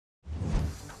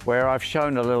Where I've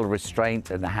shown a little restraint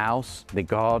in the house, the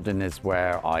garden is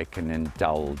where I can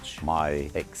indulge my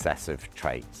excessive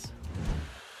traits.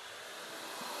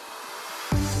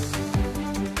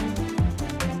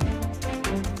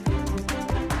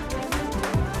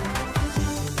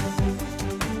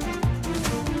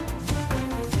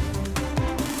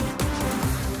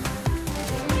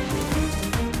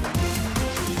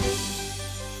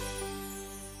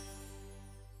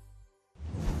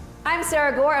 I'm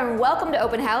Sara Gore and welcome to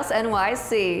Open House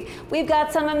NYC. We've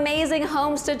got some amazing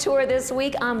homes to tour this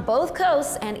week on both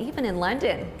coasts and even in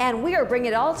London. And we are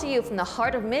bringing it all to you from the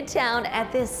heart of Midtown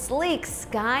at this sleek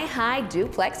sky-high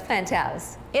duplex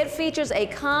penthouse. It features a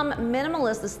calm,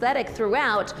 minimalist aesthetic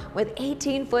throughout with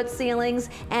 18-foot ceilings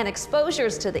and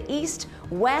exposures to the east,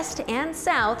 west, and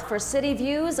south for city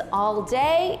views all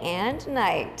day and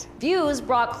night. Views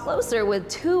brought closer with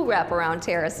 2 wraparound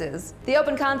terraces. The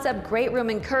open concept great room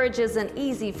encourages an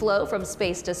easy flow from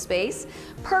space to space,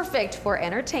 perfect for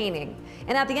entertaining.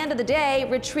 And at the end of the day,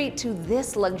 retreat to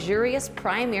this luxurious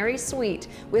primary suite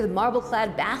with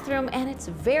marble-clad bathroom and its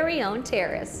very own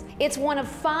terrace. It's one of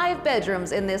 5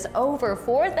 bedrooms in this over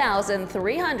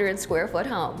 4,300 square foot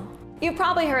home. You've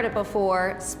probably heard it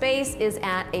before, space is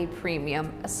at a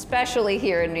premium, especially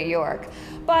here in New York.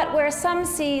 But where some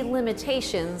see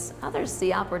limitations, others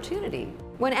see opportunity.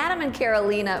 When Adam and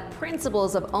Karolina,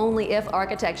 principals of Only If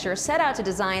Architecture, set out to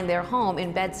design their home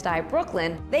in Bed-Stuy,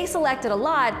 Brooklyn, they selected a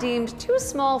lot deemed too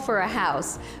small for a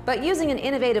house, but using an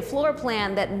innovative floor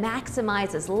plan that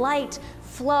maximizes light,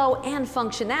 flow, and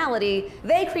functionality,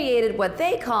 they created what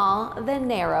they call the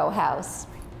narrow house.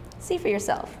 See for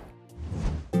yourself.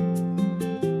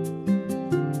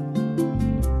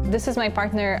 This is my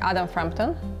partner, Adam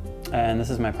Frampton. And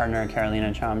this is my partner,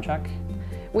 Karolina Czeczek.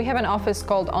 We have an office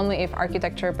called Only If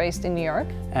Architecture based in New York.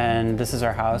 And this is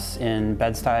our house in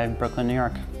Bed-Stuy, Brooklyn, New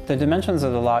York. The dimensions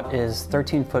of the lot is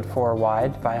 13'4"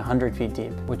 wide by 100 feet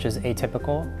deep, which is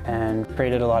atypical and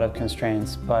created a lot of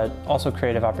constraints, but also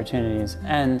creative opportunities.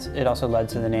 And it also led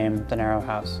to the name, The Narrow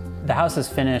House. The house is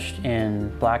finished in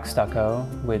black stucco,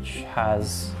 which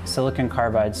has silicon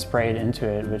carbide sprayed into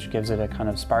it, which gives it a kind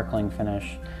of sparkling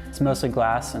finish. It's mostly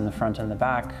glass in the front and the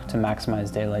back to maximize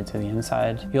daylight to the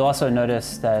inside. You'll also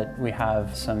notice that we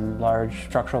have some large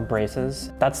structural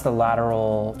braces. That's the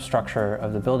lateral structure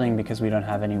of the building because we don't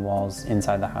have any walls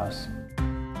inside the house.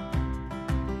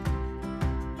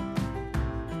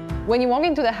 When you walk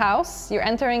into the house, you're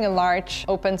entering a large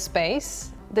open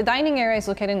space. The dining area is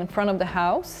located in front of the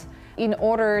house in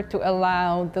order to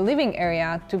allow the living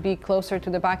area to be closer to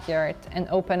the backyard and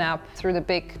open up through the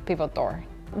big pivot door.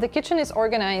 The kitchen is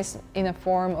organized in a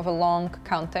form of a long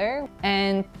counter,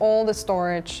 and all the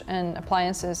storage and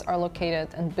appliances are located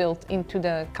and built into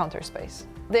the counter space.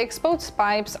 The exposed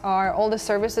pipes are all the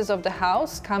services of the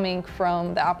house coming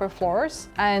from the upper floors,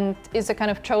 and it's a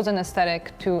kind of chosen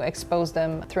aesthetic to expose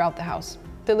them throughout the house.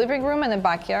 The living room and the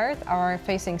backyard are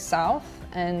facing south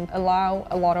and allow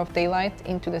a lot of daylight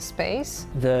into the space.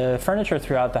 The furniture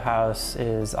throughout the house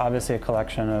is obviously a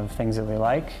collection of things that we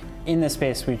like. In this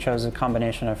space, we chose a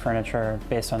combination of furniture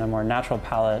based on a more natural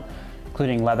palette,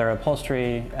 including leather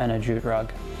upholstery and a jute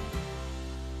rug.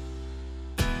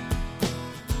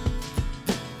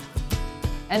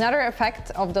 Another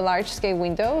effect of the large-scale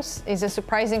windows is the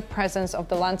surprising presence of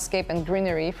the landscape and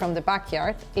greenery from the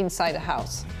backyard inside the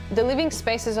house. The living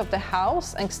spaces of the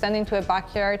house extend into a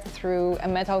backyard through a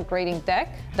metal grating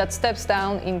deck that steps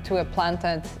down into a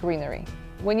planted greenery.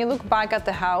 When you look back at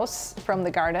the house from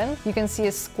the garden, you can see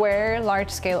a square,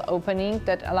 large-scale opening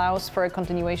that allows for a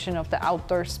continuation of the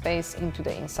outdoor space into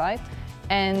the inside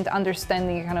and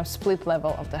understanding a kind of split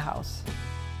level of the house.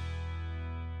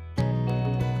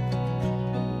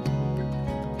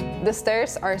 The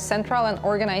stairs are a central and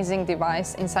organizing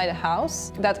device inside a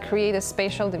house that create a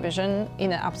spatial division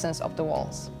in the absence of the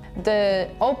walls. The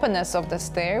openness of the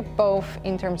stair, both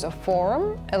in terms of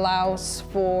form, allows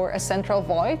for a central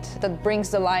void that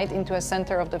brings the light into a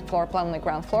center of the floor plan on the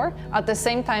ground floor. At the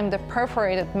same time, the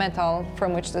perforated metal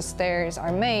from which the stairs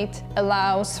are made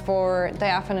allows for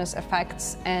diaphanous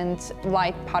effects and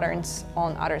light patterns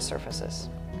on other surfaces.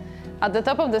 At the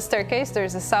top of the staircase,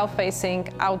 there's a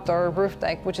south-facing outdoor roof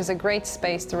deck, which is a great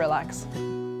space to relax.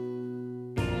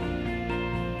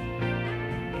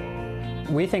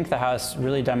 We think the house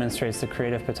really demonstrates the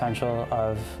creative potential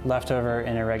of leftover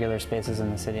and irregular spaces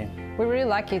in the city. We're really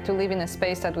lucky to live in a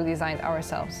space that we designed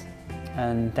ourselves.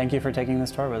 And thank you for taking this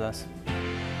tour with us.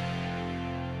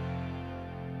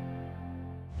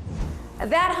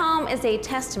 That home is a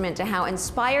testament to how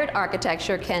inspired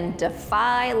architecture can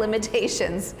defy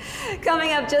limitations. Coming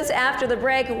up just after the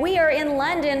break, we are in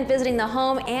London visiting the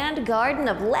home and garden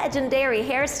of legendary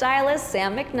hairstylist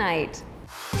Sam McKnight.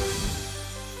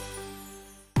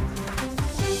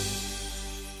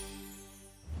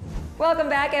 Welcome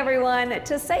back, everyone.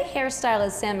 To say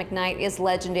hairstylist Sam McKnight is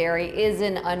legendary is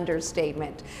an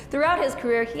understatement. Throughout his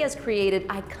career, he has created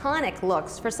iconic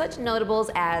looks for such notables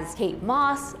as Kate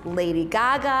Moss, Lady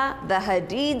Gaga, the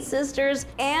Hadid sisters,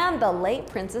 and the late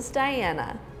Princess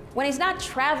Diana. When he's not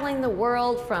traveling the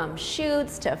world from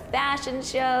shoots to fashion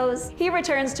shows, he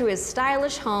returns to his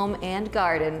stylish home and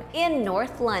garden in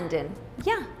North London.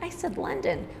 Yeah, I said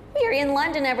London. We are in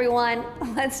London, everyone.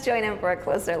 Let's join him for a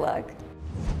closer look.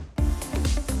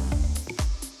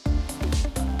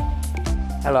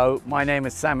 Hello, my name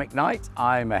is Sam McKnight.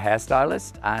 I'm a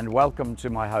hairstylist and welcome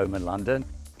to my home in London.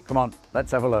 Come on,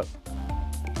 let's have a look.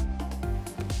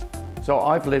 So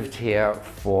I've lived here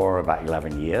for about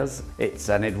 11 years. It's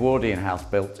an Edwardian house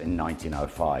built in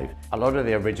 1905. A lot of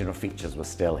the original features were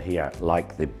still here,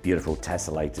 like the beautiful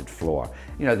tessellated floor.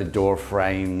 You know, the door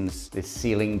frames, the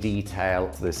ceiling detail,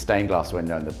 the stained glass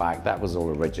window in the back, that was all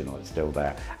original, it's still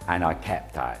there. And I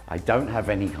kept that. I don't have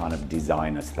any kind of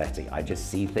design aesthetic. I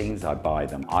just see things, I buy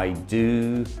them. I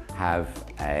do have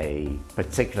a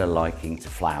particular liking to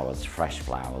flowers, fresh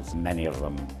flowers, many of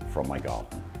them from my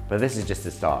garden. But this is just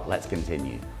a start, let's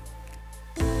continue.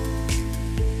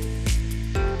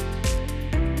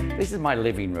 This is my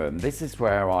living room. This is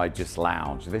where I just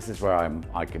lounge. This is where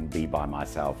I can be by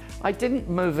myself. I didn't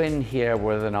move in here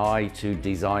with an eye to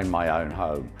design my own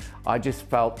home. I just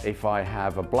felt if I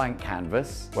have a blank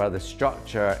canvas where the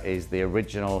structure is the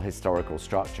original historical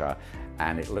structure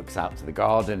and it looks out to the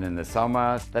garden in the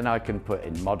summer, then I can put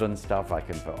in modern stuff, I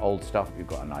can put old stuff. You've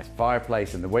got a nice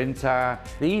fireplace in the winter.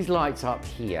 These lights up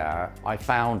here, I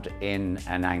found in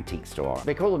an antique store.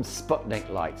 They call them Sputnik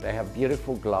lights. They have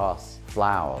beautiful glass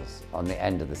flowers on the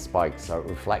end of the spikes, so it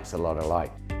reflects a lot of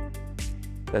light.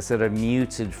 They're sort of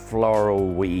muted floral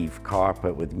weave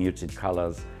carpet with muted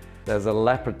colors. There's a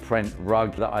leopard print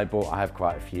rug that I bought. I have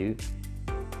quite a few.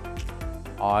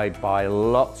 I buy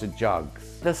lots of jugs.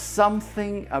 There's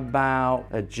something about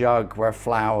a jug where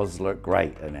flowers look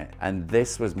great in it, and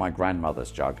this was my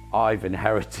grandmother's jug. I've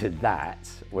inherited that,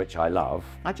 which I love.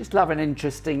 I just love an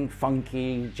interesting,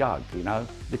 funky jug, you know?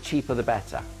 The cheaper the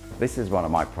better. This is one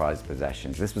of my prized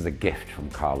possessions. This was a gift from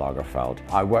Karl Lagerfeld.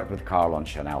 I worked with Karl on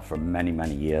Chanel for many,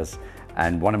 many years,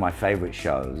 and one of my favorite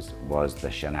shows was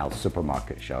the Chanel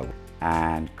supermarket show.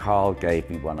 And Karl gave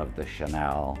me one of the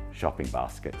Chanel shopping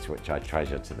baskets, which I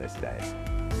treasure to this day.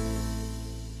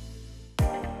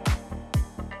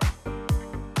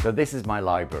 So this is my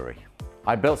library.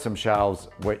 I built some shelves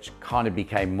which kind of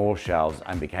became more shelves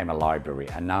and became a library,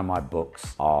 and now my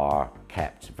books are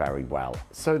kept very well.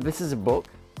 So this is a book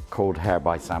called Hair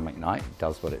by Sam McKnight. It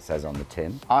does what it says on the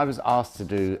tin. I was asked to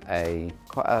do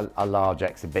quite a large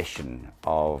exhibition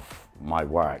of my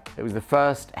work. It was the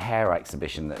first hair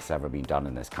exhibition that's ever been done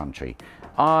in this country.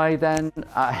 I then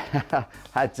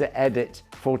had to edit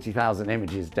 40,000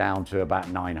 images down to about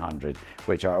 900,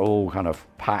 which are all kind of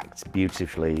packed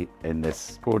beautifully in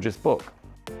this gorgeous book.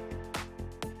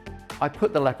 I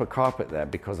put the leopard carpet there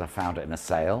because I found it in a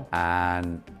sale,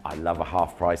 and I love a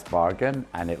half-price bargain,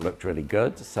 and it looked really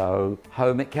good, so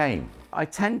home it came. I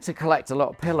tend to collect a lot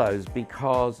of pillows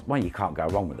because, well, you can't go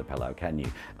wrong with a pillow, can you?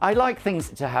 I like things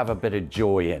to have a bit of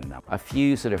joy in them. A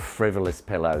few sort of frivolous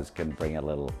pillows can bring a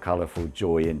little colourful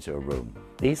joy into a room.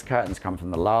 These curtains come from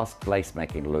the last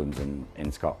lace-making looms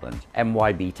in Scotland.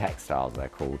 MYB textiles, they're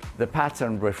called. The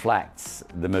pattern reflects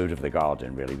the mood of the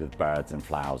garden, really, with birds and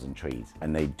flowers and trees,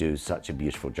 and they do such a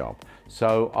beautiful job.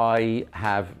 So I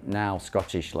have now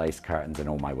Scottish lace curtains in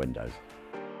all my windows.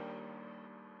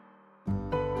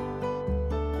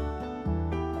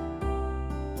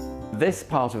 This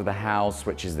part of the house,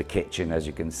 which is the kitchen, as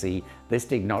you can see, this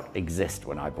did not exist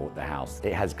when I bought the house.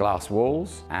 It has glass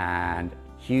walls and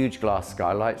huge glass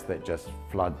skylights that just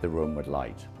flood the room with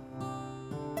light.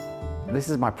 This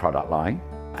is my product line.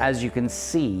 As you can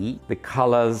see, the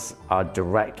colors are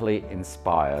directly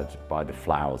inspired by the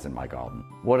flowers in my garden.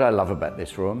 What I love about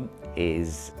this room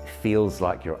is it feels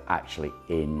like you're actually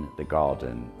in the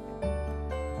garden.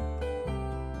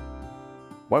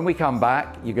 When we come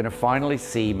back, you're going to finally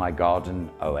see my garden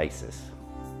oasis.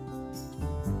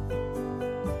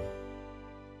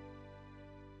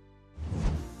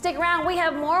 Stick around, we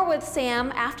have more with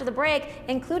Sam after the break,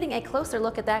 including a closer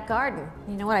look at that garden.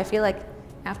 You know what, I feel like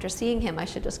after seeing him, I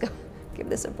should just go give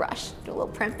this a brush, do a little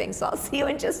primping, so I'll see you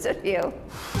in just a few.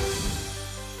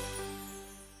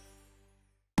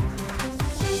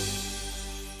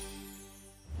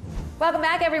 Welcome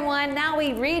back, everyone. Now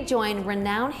we rejoin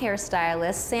renowned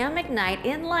hairstylist Sam McKnight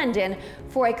in London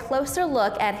for a closer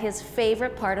look at his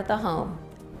favorite part of the home,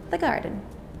 the garden.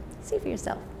 See for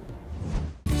yourself.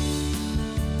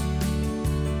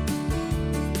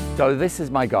 So this is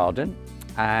my garden,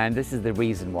 and this is the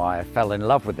reason why I fell in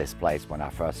love with this place when I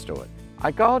first saw it.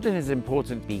 A garden is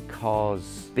important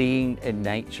because being in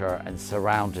nature and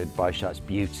surrounded by such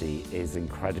beauty is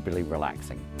incredibly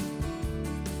relaxing.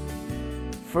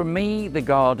 For me, the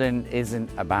garden isn't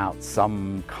about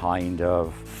some kind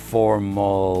of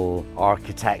formal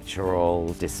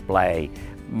architectural display.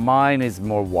 Mine is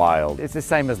more wild. It's the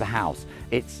same as the house.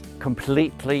 It's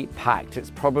completely packed. It's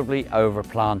probably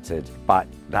overplanted, but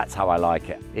that's how I like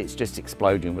it. It's just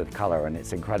exploding with color and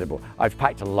it's incredible. I've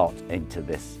packed a lot into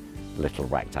this little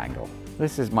rectangle.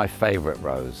 This is my favorite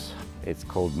rose. It's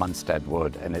called Munstead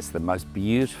Wood, and it's the most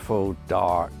beautiful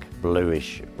dark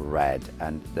bluish red,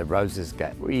 and the roses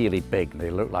get really big. They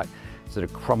look like sort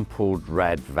of crumpled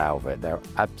red velvet. They're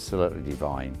absolutely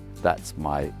divine. That's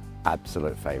my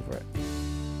absolute favorite.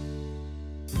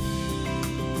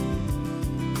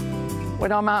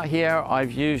 When I'm out here,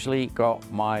 I've usually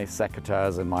got my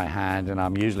secateurs in my hand, and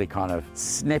I'm usually kind of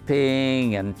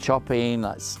snipping and chopping,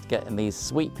 like getting these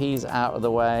sweet peas out of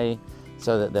the way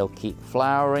so that they'll keep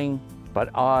flowering.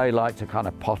 But I like to kind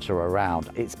of potter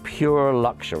around. It's pure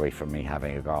luxury for me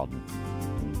having a garden.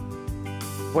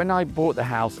 When I bought the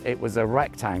house, it was a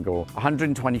rectangle,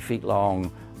 120 feet long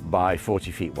by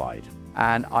 40 feet wide.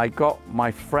 And I got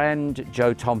my friend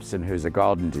Joe Thompson, who's a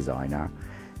garden designer,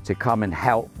 to come and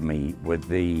help me with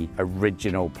the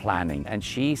original planning. And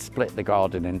she split the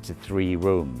garden into 3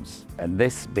 rooms. And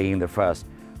this being the first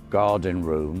garden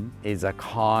room is a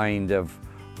kind of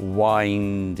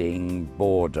winding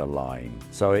borderline.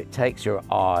 So it takes your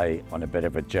eye on a bit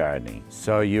of a journey.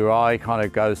 So your eye kind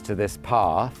of goes to this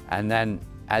path, and then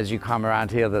as you come around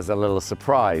here, there's a little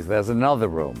surprise. There's another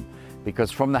room,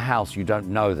 because from the house, you don't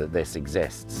know that this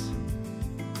exists.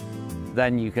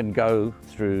 Then you can go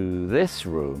through this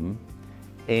room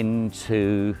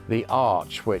into the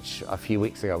arch, which a few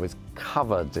weeks ago was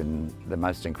covered in the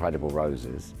most incredible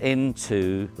roses,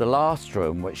 into the last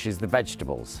room, which is the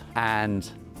vegetables and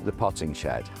the potting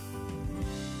shed.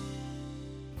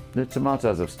 The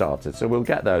tomatoes have started, so we'll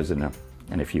get those in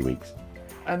a few weeks.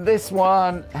 And this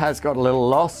one has got a little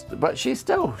lost, but she's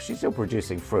still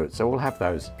producing fruit, so we'll have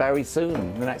those very soon,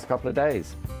 in the next couple of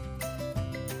days.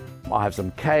 I have some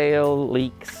kale,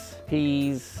 leeks,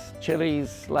 peas,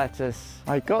 chilies, lettuce.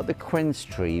 I got the quince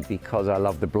tree because I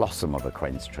love the blossom of a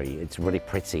quince tree. It's really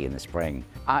pretty in the spring.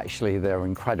 Actually, they're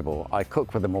incredible. I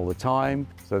cook with them all the time,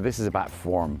 so this is about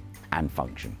form and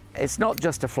function. It's not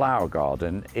just a flower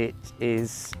garden, it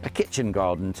is a kitchen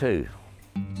garden too.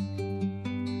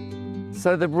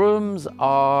 So the rooms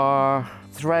are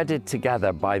threaded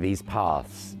together by these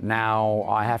paths. Now,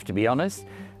 I have to be honest,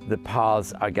 the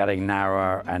paths are getting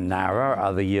narrower and narrower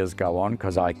as the years go on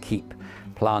because I keep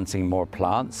planting more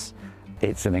plants.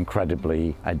 It's an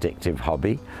incredibly addictive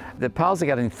hobby. The paths are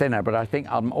getting thinner, but I think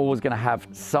I'm always going to have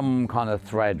some kind of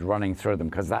thread running through them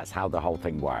because that's how the whole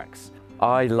thing works.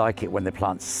 I like it when the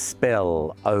plants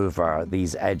spill over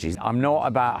these edges. I'm not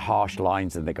about harsh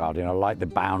lines in the garden. I like the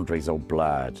boundaries all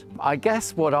blurred. I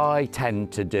guess what I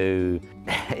tend to do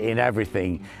in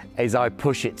everything is I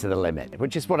push it to the limit,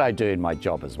 which is what I do in my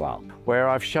job as well. Where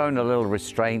I've shown a little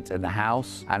restraint in the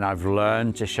house and I've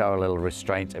learned to show a little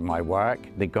restraint in my work,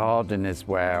 the garden is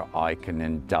where I can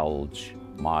indulge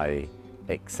my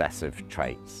excessive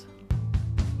traits.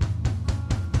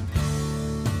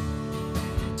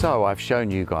 So I've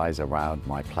shown you guys around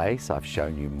my place. I've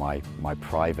shown you my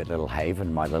private little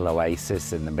haven, my little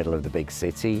oasis in the middle of the big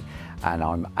city. And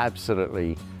I'm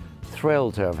absolutely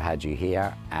thrilled to have had you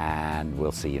here, and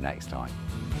we'll see you next time.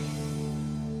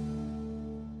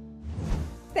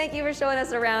 Thank you for showing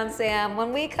us around, Sam.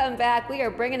 When we come back, we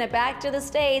are bringing it back to the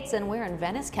States, and we're in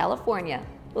Venice, California.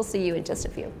 We'll see you in just a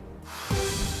few.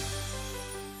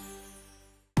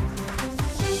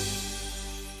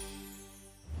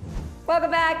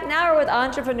 Welcome back. Now we're with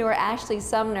entrepreneur Ashley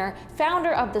Sumner,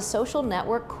 founder of the social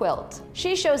network Quilt.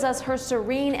 She shows us her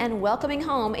serene and welcoming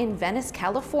home in Venice,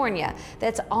 California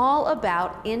that's all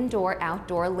about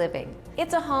indoor-outdoor living.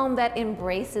 It's a home that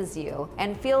embraces you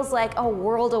and feels like a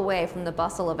world away from the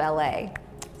bustle of LA.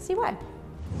 See why.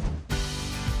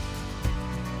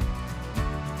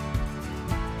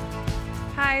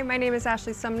 Hi, my name is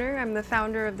Ashley Sumner. I'm the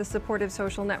founder of the supportive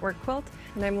social network Quilt,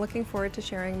 and I'm looking forward to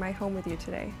sharing my home with you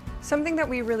today. Something that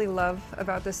we really love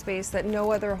about this space that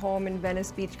no other home in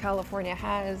Venice Beach, California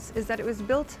has is that it was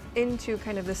built into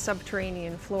kind of the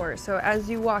subterranean floor. So as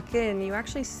you walk in, you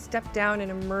actually step down and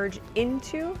emerge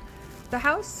into The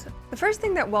house, the first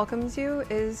thing that welcomes you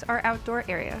is our outdoor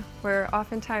area, where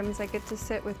oftentimes I get to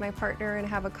sit with my partner and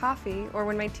have a coffee, or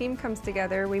when my team comes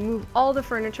together, we move all the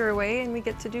furniture away and we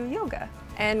get to do yoga.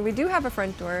 And we do have a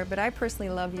front door, but I personally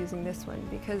love using this one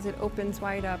because it opens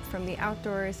wide up from the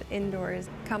outdoors, indoors.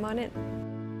 Come on in.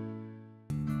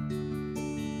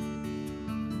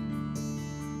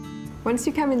 Once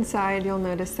you come inside, you'll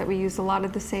notice that we use a lot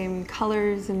of the same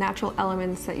colors and natural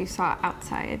elements that you saw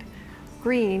outside.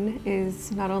 Green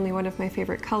is not only one of my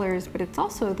favorite colors, but it's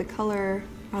also the color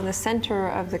on the center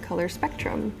of the color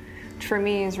spectrum, which for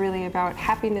me is really about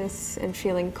happiness and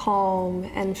feeling calm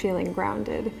and feeling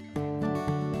grounded.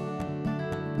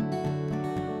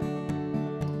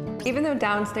 Even though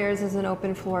downstairs is an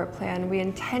open floor plan, we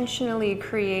intentionally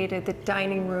created the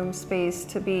dining room space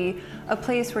to be a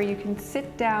place where you can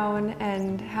sit down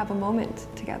and have a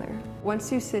moment together.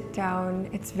 Once you sit down,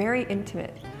 it's very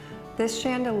intimate. This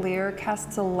chandelier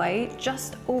casts a light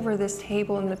just over this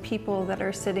table and the people that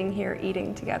are sitting here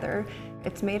eating together.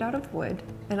 It's made out of wood,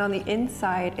 and on the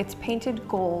inside, it's painted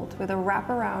gold with a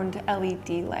wraparound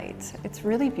LED light. It's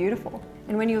really beautiful.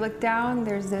 And when you look down,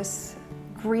 there's this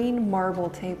green marble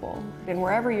table. And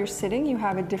wherever you're sitting, you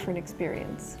have a different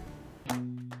experience.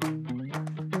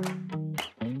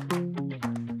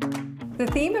 The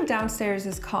theme of downstairs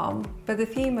is calm, but the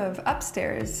theme of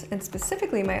upstairs, and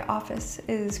specifically my office,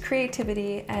 is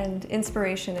creativity and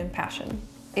inspiration and passion.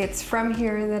 It's from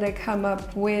here that I come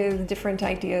up with different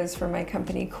ideas for my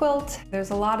company Quilt.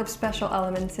 There's a lot of special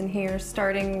elements in here,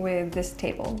 starting with this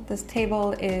table. This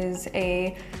table is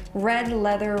a red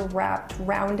leather wrapped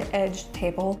round-edged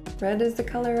table. Red is the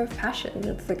color of passion.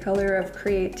 It's the color of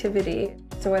creativity.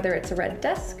 So whether it's a red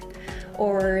desk,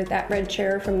 or that red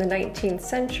chair from the 19th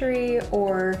century,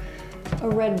 or a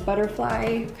red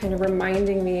butterfly, kind of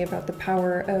reminding me about the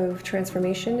power of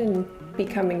transformation and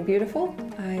becoming beautiful,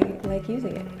 I like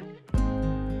using it.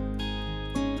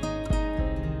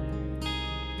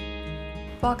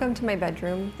 Welcome to my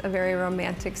bedroom, a very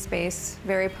romantic space,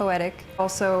 very poetic.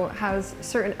 Also has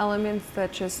certain elements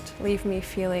that just leave me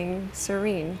feeling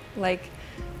serene, like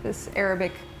this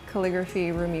Arabic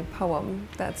calligraphy Rumi poem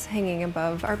that's hanging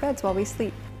above our beds while we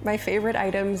sleep. My favorite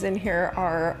items in here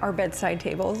are our bedside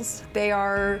tables. They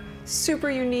are super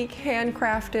unique,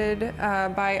 handcrafted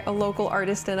by a local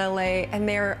artist in LA, and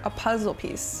they're a puzzle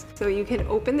piece. So you can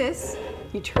open this,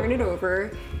 you turn it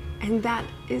over, and that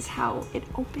is how it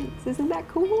opens. Isn't that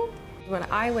cool? When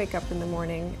I wake up in the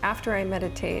morning, after I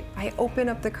meditate, I open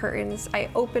up the curtains, I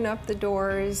open up the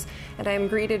doors, and I am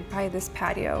greeted by this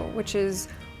patio, which is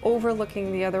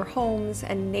overlooking the other homes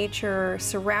and nature,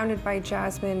 surrounded by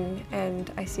jasmine,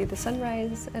 and I see the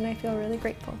sunrise and I feel really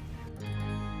grateful.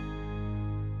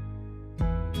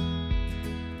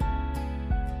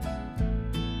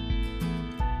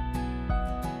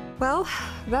 Well,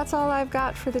 that's all I've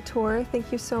got for the tour.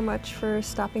 Thank you so much for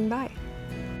stopping by.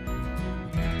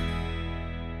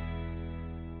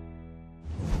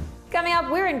 Coming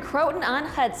up, we're in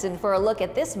Croton-on-the-Hudson for a look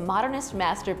at this modernist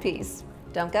masterpiece.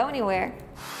 Don't go anywhere.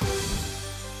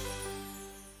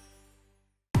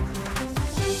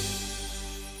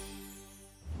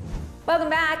 Welcome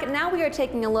back. Now we are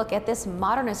taking a look at this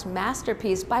modernist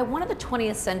masterpiece by one of the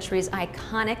 20th century's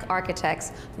iconic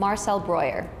architects, Marcel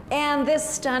Breuer. And this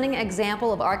stunning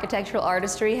example of architectural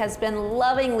artistry has been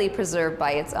lovingly preserved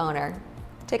by its owner.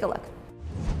 Take a look.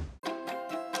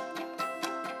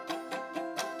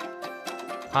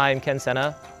 Hi, I'm Ken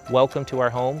Senna. Welcome to our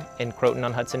home in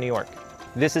Croton-on-the-Hudson, New York.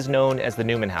 This is known as the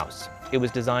Neumann house. It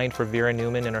was designed for Vera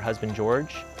Neumann and her husband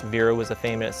George. Vera was a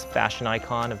famous fashion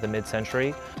icon of the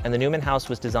mid-century, and the Neumann house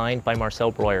was designed by Marcel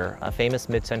Breuer, a famous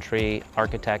mid-century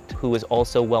architect who was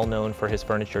also well known for his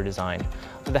furniture design.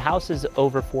 The house is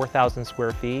over 4,000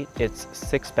 square feet. It's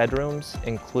 6 bedrooms,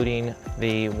 including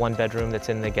the 1 bedroom that's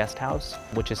in the guest house,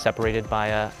 which is separated by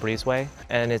a breezeway,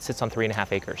 and it sits on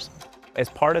 3.5 acres. As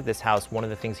part of this house, one of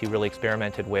the things he really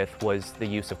experimented with was the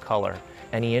use of color.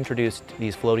 And he introduced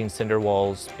these floating cinder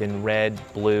walls in red,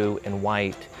 blue, and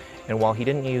white. And while he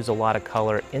didn't use a lot of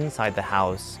color inside the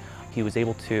house, he was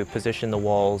able to position the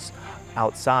walls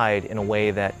outside in a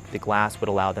way that the glass would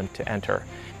allow them to enter.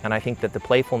 And I think that the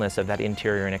playfulness of that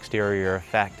interior and exterior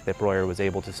effect that Breuer was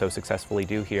able to so successfully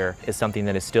do here is something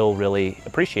that is still really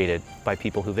appreciated by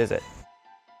people who visit.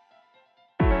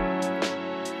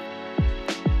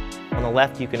 On the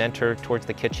left, you can enter towards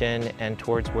the kitchen and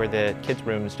towards where the kids'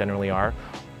 rooms generally are.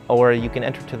 Or you can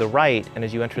enter to the right, and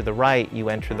as you enter the right, you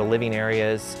enter the living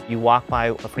areas. You walk by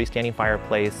a freestanding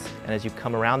fireplace, and as you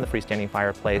come around the freestanding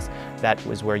fireplace, that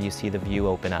was where you see the view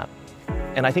open up.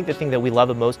 And I think the thing that we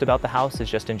love most about the house is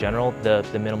just in general, the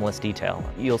minimalist detail.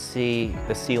 You'll see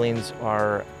the ceilings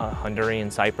are Honduran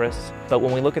cypress, but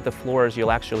when we look at the floors,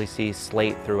 you'll actually see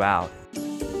slate throughout.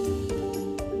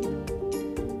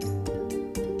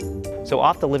 So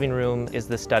off the living room is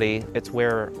the study. It's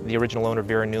where the original owner,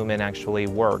 Vera Neumann, actually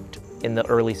worked. In the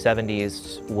early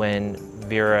 70s, when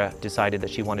Vera decided that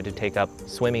she wanted to take up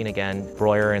swimming again,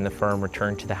 Breuer and the firm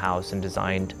returned to the house and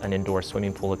designed an indoor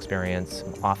swimming pool experience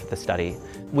off the study.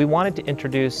 We wanted to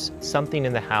introduce something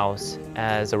in the house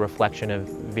as a reflection of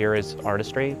Vera's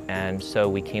artistry, and so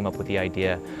we came up with the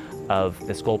idea of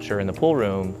the sculpture in the pool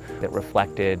room that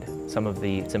reflected some of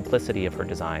the simplicity of her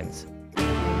designs.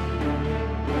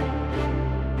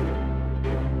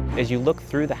 As you look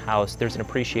through the house, there's an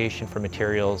appreciation for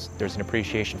materials, there's an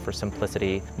appreciation for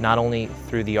simplicity, not only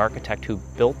through the architect who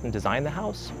built and designed the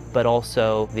house, but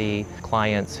also the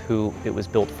clients who it was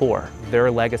built for.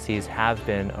 Their legacies have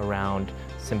been around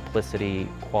simplicity,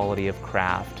 quality of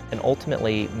craft, and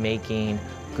ultimately making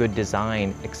good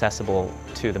design accessible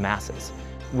to the masses.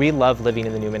 We love living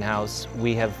in the Neumann house.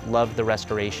 We have loved the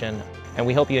restoration, and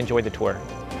we hope you enjoyed the tour.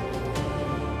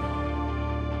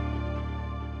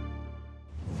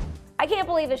 I can't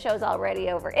believe the show's already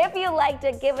over. If you liked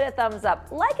it, give it a thumbs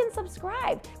up, like and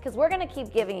subscribe, because we're gonna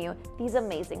keep giving you these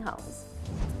amazing homes.